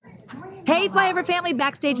Hey, Flyover family,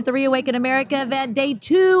 backstage at the Reawaken America event, day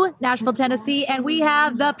 2, Nashville, Tennessee, and we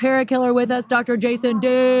have the Parakiller with us, Dr. Jason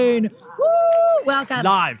Dean. Woo! Welcome.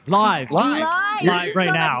 Live Live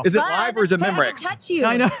right now. Is it live or is it Memorex? Touch you.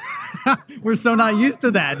 I know. We're so not used to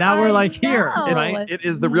that. Now we're like here, right? It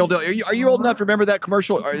is the real deal. Are you old enough to remember that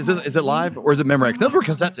commercial? Or is it live or is it Memorex? Those were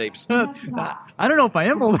cassette tapes. I don't know if I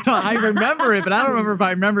am old enough. I remember it, but I don't remember if I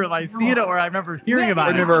remember if I see it or I remember hearing about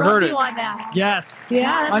I it. never heard it. On that. Yes.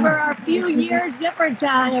 Yeah, that's where our few years difference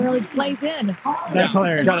that really plays in. That's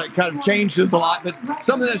hilarious. Kind of changes a lot, but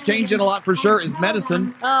something that's changing a lot for sure is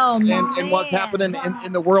medicine. Oh, man. And what's happening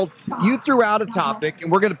in the world. You threw out a topic,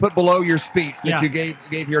 and we're going to put below your speech that you gave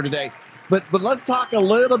here today. But let's talk a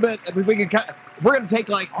little bit. If we can, we're going to take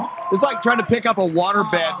it's like trying to pick up a water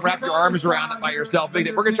bed, wrap your arms around it by yourself. We're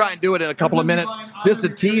going to try and do it in a couple of minutes, just to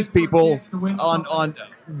tease people on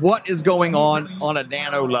what is going on a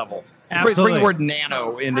nano level. Absolutely. Bring the word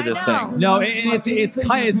nano into this thing. No, it's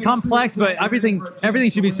complex, but everything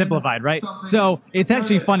should be simplified, right? So it's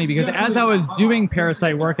actually funny because as I was doing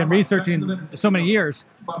parasite work and researching so many years,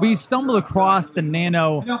 we stumbled across the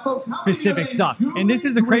nano specific stuff. And this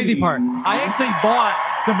is the crazy part. I actually bought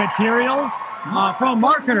some materials from a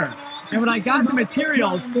marketer. And when I got the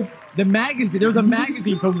materials, the magazine, there was a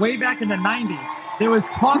magazine from way back in the 90s that was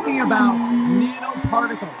talking about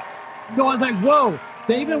nanoparticles. So I was like, whoa.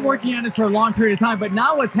 They've been working on this for a long period of time, but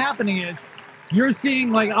now what's happening is you're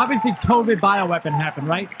seeing, obviously COVID bioweapon happened,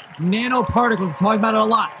 right? Nanoparticles, talking about it a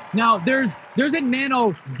lot. Now, there's a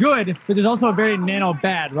nano good, but there's also a very nano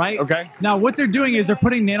bad, right? Okay. Now, what they're doing is they're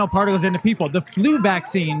putting nanoparticles into people. The flu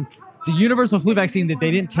vaccine, the universal flu vaccine that they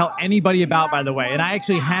didn't tell anybody about, by the way, and I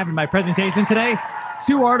actually have in my presentation today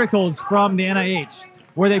 2 articles from the NIH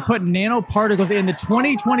where they put nanoparticles in the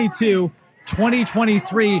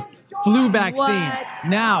 2022-2023 flu vaccine. What?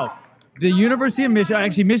 Now, the University of Michigan,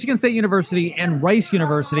 actually Michigan State University and Rice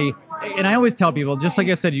University, and I always tell people, just like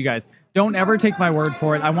I said to you guys, don't ever take my word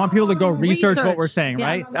for it. I want people to go research what we're saying,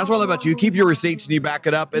 right? That's what I love about you. You keep your receipts and you back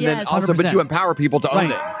it up, and then also, 100%. but you empower people to own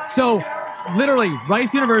it. So, literally,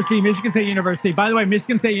 Rice University, Michigan State University. By the way,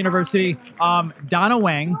 Michigan State University, Donna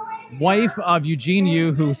Wang, wife of Eugene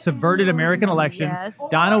Yu, who subverted American elections. Yes.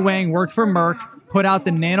 Donna Wang worked for Merck, put out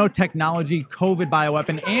the nanotechnology COVID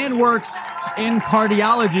bioweapon, and works in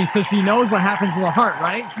cardiology, so she knows what happens to the heart,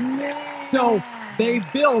 right? So they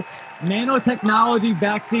built nanotechnology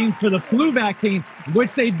vaccines for the flu vaccine,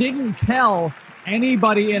 which they didn't tell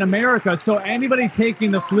anybody in America. So anybody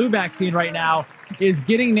taking the flu vaccine right now is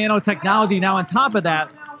getting nanotechnology. Now, on top of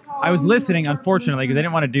that, I was listening, unfortunately, because I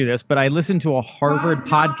didn't want to do this, but I listened to a Harvard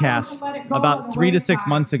podcast about 3 to 6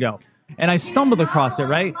 months ago. And I stumbled across it,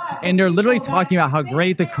 right? And they're literally talking about how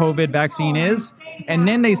great the COVID vaccine is. And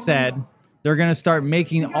then they said they're going to start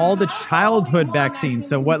making all the childhood vaccines.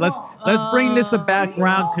 So let's bring this back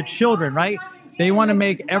around to children, right? They want to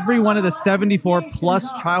make every one of the 74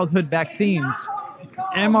 plus childhood vaccines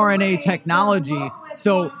mRNA technology.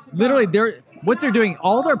 So literally what they're doing,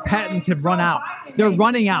 all their patents have run out. They're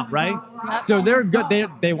running out, right? So they're good.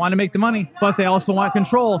 They want to make the money, but they also want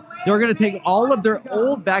control. They're going to take all of their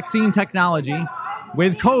old vaccine technology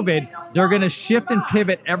with COVID. They're going to shift and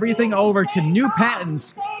pivot everything over to new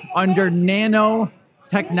patents under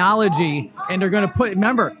nanotechnology. And they're going to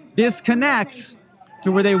remember, this connects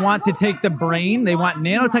to where they want to take the brain. They want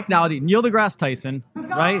nanotechnology. Neil deGrasse Tyson,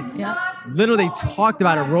 right? Yeah. Literally talked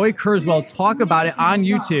about it. Roy Kurzweil talked about it on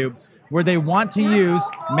YouTube, where they want to use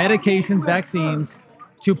medications, vaccines,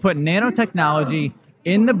 to put nanotechnology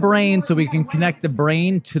in the brain so we can connect the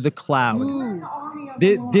brain to the cloud.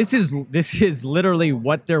 This is literally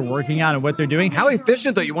what they're working on and what they're doing. How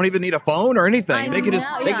efficient, though. You won't even need a phone or anything. They can just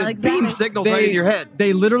beam signals right in your head.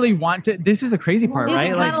 They literally want to. This is the crazy part, Is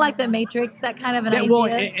right? it kind of like the Matrix, that kind of an idea? Well,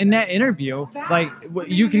 in that interview,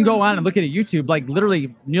 you can go on and look at it YouTube.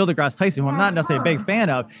 Literally, Neil deGrasse Tyson, who I'm not necessarily a big fan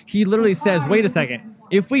of, he literally says, "Wait a second.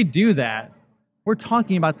 If we do that, we're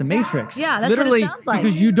talking about the Matrix." Yeah, that's literally, what it sounds like.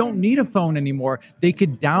 because you don't need a phone anymore. They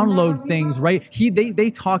could download things, right? They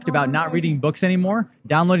talked about not reading books anymore,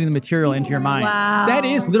 downloading the material into your mind. Wow. That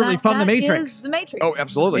is literally from the Matrix. Is the Matrix. Oh,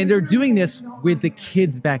 absolutely. And they're doing this with the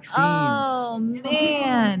kids' vaccines. Oh,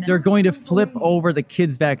 man. They're going to flip over the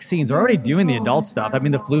kids' vaccines. They're already doing the adult stuff. I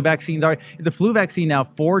mean, the flu vaccines are the flu vaccine now,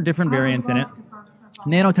 4 different variants in it.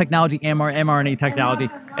 Nanotechnology, mRNA technology,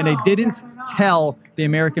 and they didn't tell the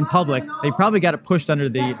American public. They probably got it pushed under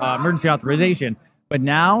the emergency authorization, but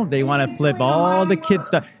now they want to flip all the kids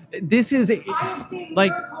stuff. This is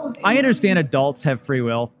I understand adults have free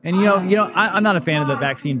will, and I'm not a fan of the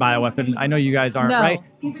vaccine bioweapon. I know you guys aren't, right?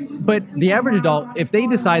 But the average adult, if they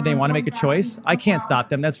decide they want to make a choice, I can't stop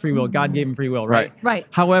them. That's free will. God gave them free will, right? Right.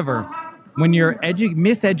 However, when you're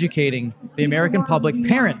miseducating the American public,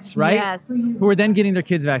 parents, right? Yes. Who are then getting their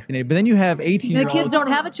kids vaccinated. But then you have 18-year-olds. The kids don't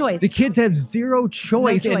have a choice. The kids have zero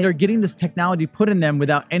choice, and they're getting this technology put in them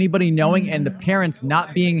without anybody knowing, and the parents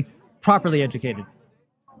not being properly educated.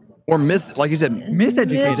 Or like you said,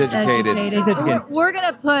 miseducated. We're going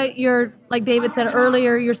to put your, like David said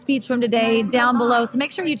earlier, your speech from today down below. So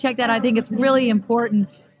make sure you check that. I think it's really important.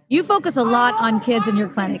 You focus a lot on kids in your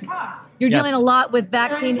clinic. You're dealing a lot with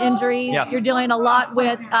vaccine injuries. Yes. You're dealing a lot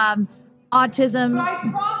with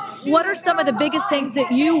autism. What are some of the biggest things that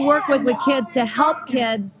you work with kids to help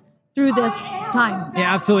kids through this time?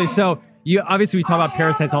 Yeah, absolutely. So obviously we talk about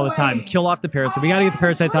parasites all the time. Kill off the parasites. We got to get the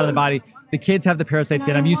parasites out of the body. The kids have the parasites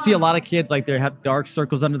in them. You see a lot of kids, like they have dark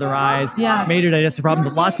circles under their eyes, major digestive problems,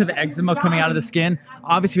 lots of eczema coming out of the skin.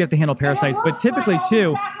 Obviously, we have to handle parasites. But typically,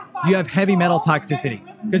 too, you have heavy metal toxicity.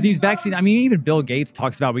 Because these vaccines, I mean, even Bill Gates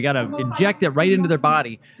talks about we got to inject it right into their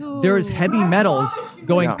body. There's heavy metals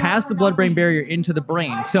going past the blood-brain barrier into the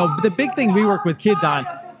brain. So the big thing we work with kids on,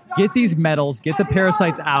 get these metals, get the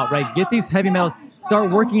parasites out, right? Get these heavy metals,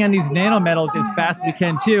 start working on these nanometals as fast as we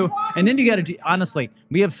can too. And then you got to, honestly,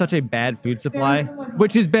 we have such a bad food supply,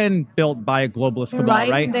 which has been built by a globalist cabal,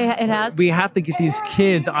 right? It has. We have to get these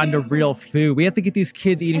kids onto real food. We have to get these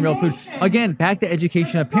kids eating real food. Again, back to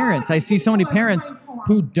education of parents. I see so many parents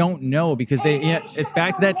who don't know because it's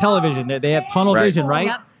back to that television. They have tunnel vision, right?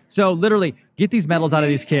 Yep. So literally, get these metals out of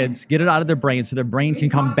these kids, get it out of their brain so their brain can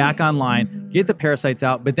come back online, get the parasites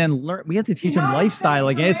out, but then we have to teach them lifestyle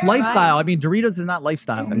again. It's lifestyle. I mean, Doritos is not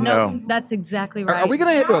lifestyle. No, that's exactly right. Are we going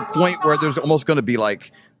to head to a point where there's almost going to be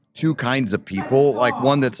like two kinds of people? Like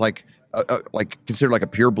one that's like considered like a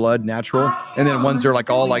pure blood natural, and then ones that are like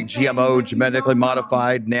all like GMO, genetically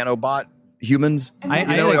modified, nanobot humans,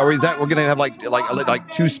 or is that we're gonna have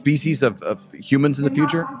like two species of humans in the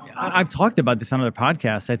future? I've talked about this on other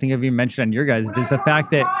podcasts. I think I've even mentioned on your guys. There's the fact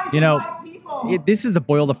that this is a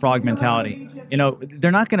boil the frog mentality.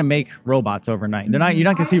 They're not going to make robots overnight. You're not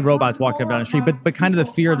going to see robots walking up down the street. But kind of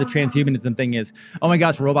the fear of the transhumanism thing is, oh my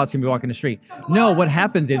gosh, robots can be walking the street. No, what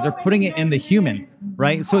happens is they're putting it in the human,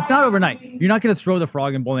 right? So it's not overnight. You're not going to throw the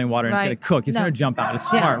frog in boiling water and it's going to cook. It's going to jump out. It's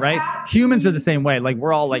smart, right? Humans are the same way. Like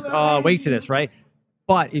we're all like, oh, wait to this, right?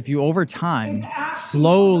 But if you over time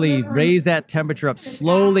slowly raise that temperature up,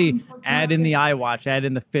 slowly add in the iWatch, add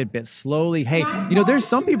in the Fitbit, slowly, hey, there's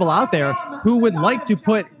some people out there who would like to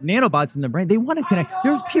put nanobots in their brain. They want to connect.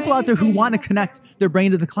 There's people out there who want to connect their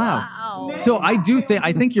brain to the cloud. Wow. So I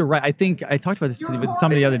think you're right. I think I talked about this with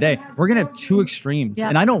somebody the other day. We're going to have two extremes,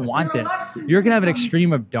 and I don't want this. You're going to have an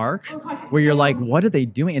extreme of dark where you're like, what are they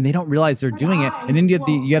doing? And they don't realize they're doing it. And then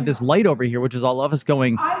you have this light over here, which is all of us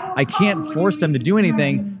going, I can't force them to do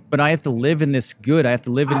anything, but I have to live in this good. I have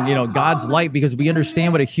to live in, God's light because we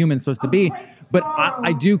understand what a human's supposed to be. But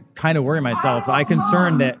I do kind of worry myself. I'm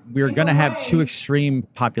concerned that we're going to have two extreme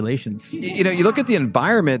populations. You look at the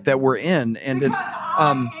environment that we're in, and it's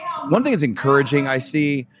one thing that's encouraging. I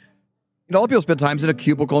see, a lot of people spend times in a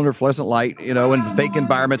cubicle under fluorescent light, in fake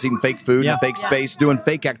environments, eating fake food, in fake space, doing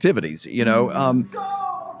fake activities,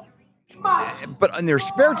 but in their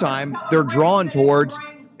spare time, they're drawn towards,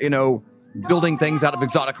 building things out of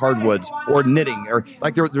exotic hardwoods or knitting, or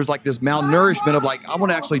like there's like this malnourishment of like, I want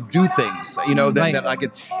to actually do things, that I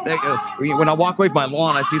could, when I walk away from my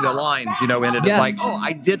lawn, I see the lines, in it. It's like, oh,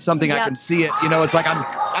 I did something. I can see it. It's like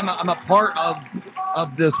I'm a part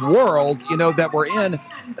of this world, that we're in.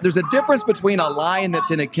 There's a difference between a lion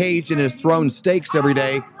that's in a cage and is thrown steaks every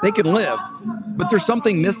day. They can live, but there's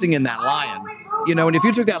something missing in that lion. And if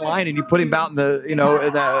you took that lion and you put him out in the,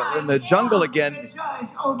 in the jungle again,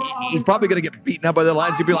 he's probably going to get beaten up by the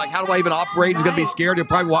lions. He'd be like, how do I even operate? He's going to be scared. He'll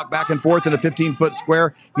probably walk back and forth in a 15-foot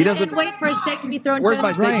square. He doesn't wait for a steak to be thrown. Where's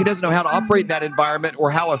my steak? He doesn't know how to operate in that environment or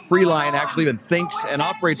how a free lion actually even thinks and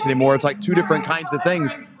operates anymore. It's like two different kinds of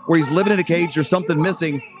things where he's living in a cage. There's something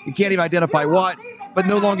missing. He can't even identify what, but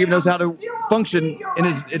no longer even knows how to function in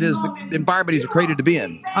his the environment he's created to be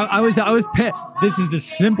in. I was pissed. This is the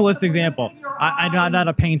simplest example. I'm not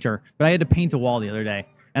a painter, but I had to paint a wall the other day.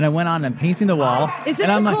 And I went on and painting the wall. Is this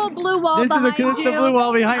the cool blue wall behind you? This is the blue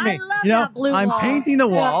wall behind me. I love that blue wall. I'm painting the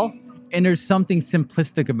wall. And there's something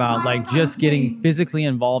simplistic about like just getting physically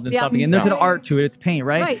involved in something. And there's an art to it. It's paint,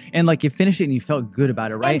 right? And like you finish it and you felt good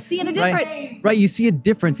about it, right? And seeing a difference. Right. You see a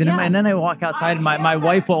difference. And then I walk outside and my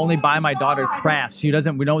wife will only buy my daughter crafts. We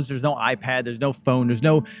know there's no iPad, there's no phone,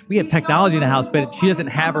 we have technology in the house, but she doesn't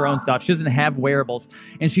have her own stuff. She doesn't have wearables.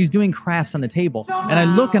 And she's doing crafts on the table. And I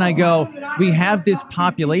look and I go, we have this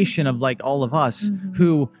population of like all of us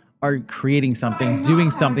who are creating something,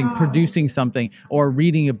 doing something, producing something, or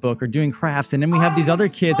reading a book or doing crafts. And then we have these other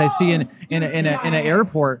kids I see in an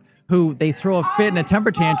airport who they throw a fit and a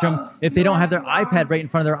temper tantrum if they don't have their iPad right in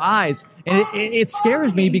front of their eyes. And it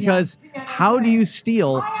scares me because how do you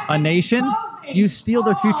steal a nation? You steal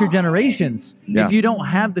their future generations. Yeah. If you don't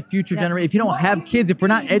have the future generation, if you don't have kids, if we're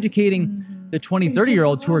not educating the 20,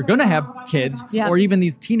 30-year-olds who are going to have kids, or even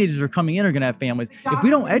these teenagers who are coming in are going to have families, if we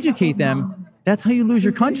don't educate them, that's how you lose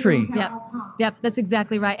your country. Yep, that's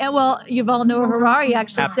exactly right. And well, Yuval Noah Harari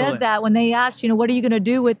actually said that when they asked, what are you going to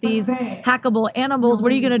do with these hackable animals?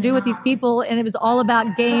 What are you going to do with these people? And it was all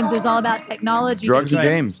about games. It was all about technology. Drugs and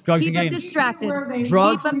games. Keep them distracted.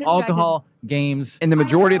 Drugs, alcohol, games. And the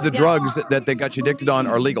majority of the drugs that they got you addicted on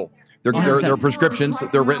are legal. They're prescriptions.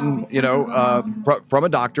 They're written, from a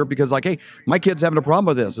doctor because, like, hey, my kid's having a problem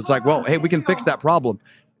with this. It's like, well, hey, we can fix that problem.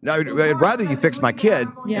 Now, I'd rather you fix my kid,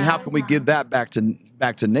 and how can we give that back to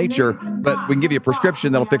nature? But we can give you a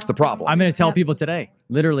prescription that'll fix the problem. I'm going to tell people today,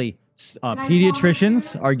 literally,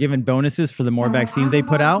 pediatricians are given bonuses for the more vaccines they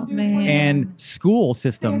put out, and school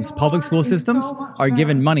systems, public school systems, are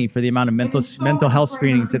given money for the amount of mental health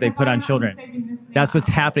screenings that they put on children. That's what's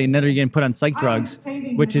happening. And then they're getting put on psych drugs,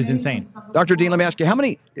 which is insane. Dr. Dean, let me ask you, how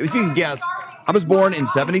many, if you can guess, I was born in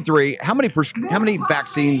 73. How many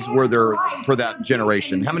vaccines were there for that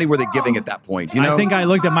generation? How many were they giving at that point? I think I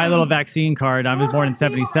looked at my little vaccine card. I was born in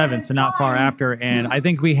 77, so not far after. And I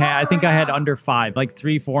think I had under 5, like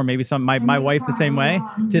 3, 4, maybe some. My wife the same way.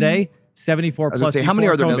 Today, 74 plus. How many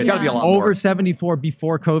are there now? There's got to be a lot more. Over 74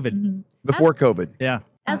 before COVID. Before COVID. Yeah.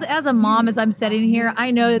 As a mom, as I'm sitting here,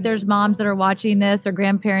 I know that there's moms that are watching this or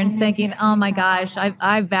grandparents thinking, oh my gosh,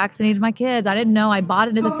 I've vaccinated my kids. I didn't know I bought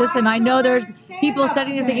into the system. I know there's people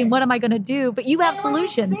sitting here thinking, what am I going to do? But you have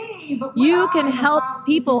solutions. You can help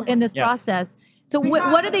people in this process. So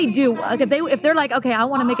what do they do? If they're like, okay, I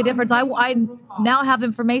want to make a difference. I now have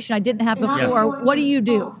information I didn't have before. Yes. What do you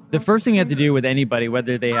do? The first thing you have to do with anybody,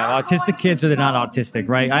 whether they have autistic kids or they're not autistic,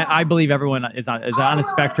 right? I believe everyone is on a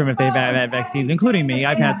spectrum if they've had vaccines, including me.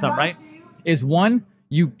 I've had some, right? Is one,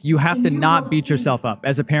 you have to not beat yourself up.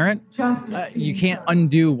 As a parent, you can't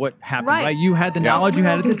undo what happened, right? You had the knowledge you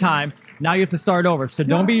had at the time. Now you have to start over. So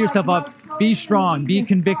don't beat yourself up. Be strong. Be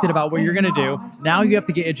convicted about what you're going to do. Now you have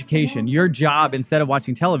to get education. Your job, instead of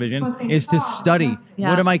watching television, is to study.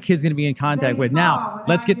 What are my kids going to be in contact with? Now,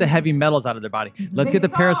 let's get the heavy metals out of their body. Let's get the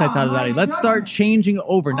parasites out of their body. Let's start changing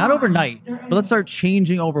over, not overnight, but let's start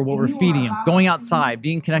changing over what we're feeding them. Going outside,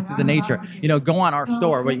 being connected to nature. Go on our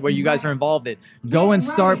store where you guys are involved in. Go and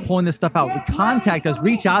start pulling this stuff out. Contact us.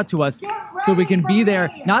 Reach out to us so we can be there,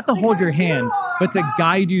 not to hold your hand, but to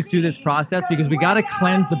guide you through this process, because we got to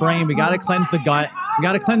cleanse the brain. We got to cleanse the gut. We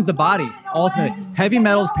got to cleanse the body. Ultimately, heavy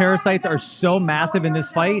metals, parasites are so massive in this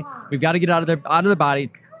fight. We've got to get out of the body.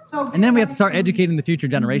 And then we have to start educating the future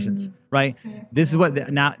generations, right? This is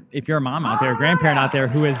what, now, if you're a mom out there, a grandparent out there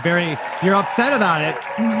who is you're upset about it,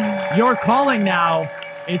 your calling now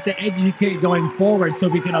is to educate going forward so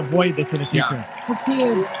we can avoid this in the future. It's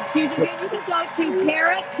huge. It's huge. Again, you can go to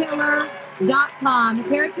parakkiller.com.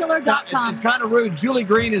 Parakkiller.com. It's kind of rude. Julie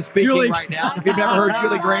Green is speaking right now. If you've never heard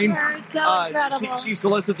Julie Green, she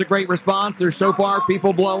solicits a great response. There's shofar,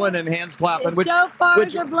 people blowing and hands clapping, which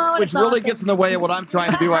really gets in the way of what I'm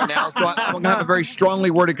trying to do right now. So I'm going to have a very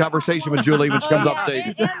strongly worded conversation with Julie when she comes up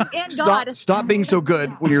stage. And stop being so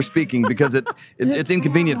good when you're speaking, because it's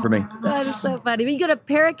inconvenient for me. That is so funny. But you go to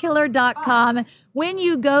parakkiller.com. When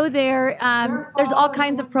you go there, there's all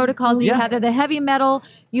kinds of protocols that you have there. The heavy metal,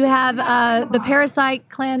 you have the parasite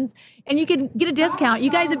cleanse, and you can get a discount. You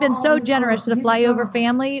guys have been so generous to the Flyover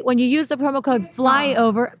family. When you use the promo code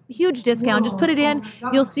FLYOVER, huge discount. Just put it in.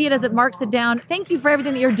 You'll see it as it marks it down. Thank you for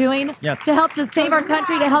everything that you're doing to help to save our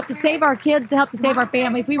country, to help to save our kids, to help to save our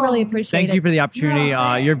families. We really appreciate it. Thank you for the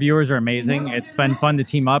opportunity. Your viewers are amazing. It's been fun to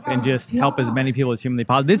team up and just help as many people as humanly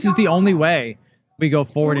possible. This is the only way we go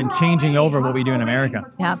forward in changing over what we do in America.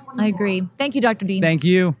 Yeah, I agree. Thank you, Dr. Dean. Thank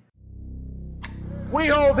you. We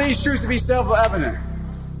hold these truths to be self-evident.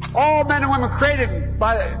 All men and women created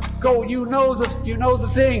by you know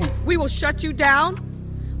the thing. We will shut you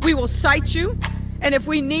down. We will cite you. And if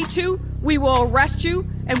we need to, we will arrest you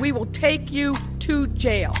and we will take you to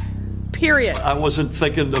jail. Period. I wasn't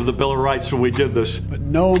thinking of the Bill of Rights when we did this. But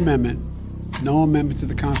no amendment to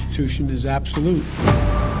the Constitution is absolute.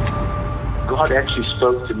 God actually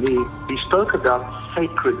spoke to me. He spoke about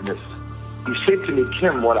sacredness. He said to me,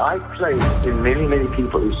 Kim, what I place in many, many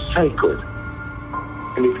people is sacred.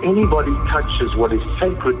 And if anybody touches what is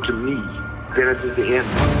sacred to me, then it is the end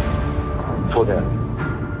for them.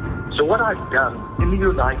 So what I've done in the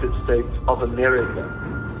United States of America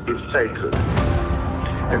is sacred.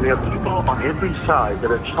 And there are people on every side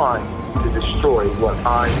that are trying to destroy what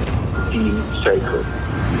I deem sacred.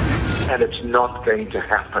 and it's not going to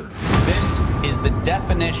happen. This is the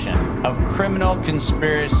definition of criminal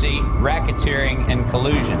conspiracy, racketeering, and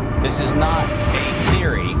collusion. This is not a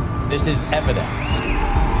theory. This is evidence.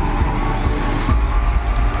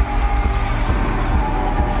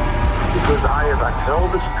 Because I have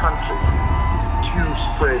upheld this country to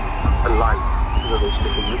spread a light to the rest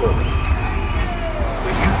of the world.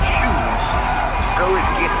 When you choose to go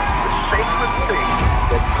against the sacred thing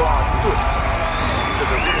that God put to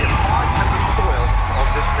the very heart and the soil of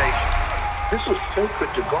this nation, this was sacred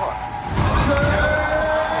to God.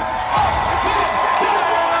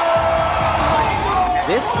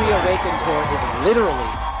 This Reawaken tour is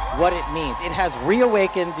literally what it means. It has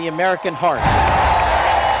reawakened the American heart.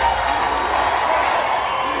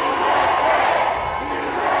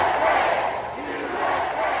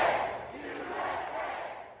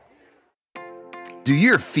 Do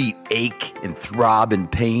your feet ache and throb in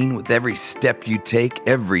pain with every step you take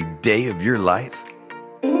every day of your life?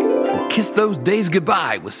 Well, kiss those days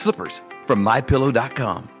goodbye with slippers from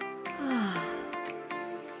MyPillow.com.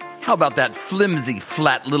 How about that flimsy,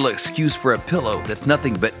 flat little excuse for a pillow that's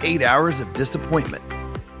nothing but 8 hours of disappointment,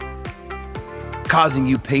 causing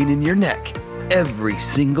you pain in your neck every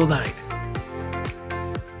single night?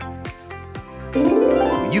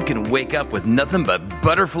 You can wake up with nothing but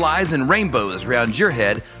butterflies and rainbows around your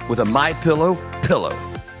head with a MyPillow pillow.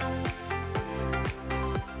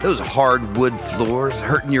 Those hardwood floors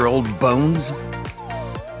hurting your old bones?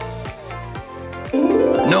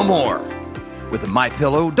 No more with a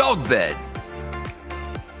MyPillow dog bed.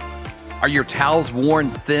 Are your towels worn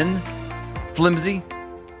thin, flimsy,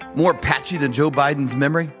 more patchy than Joe Biden's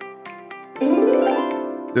memory?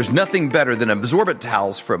 There's nothing better than absorbent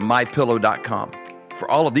towels from MyPillow.com. For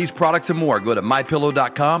all of these products and more, go to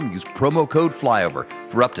MyPillow.com and use promo code FLYOVER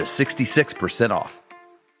for up to 66% off.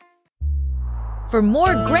 For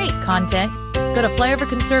more great content, go to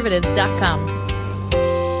flyoverconservatives.com.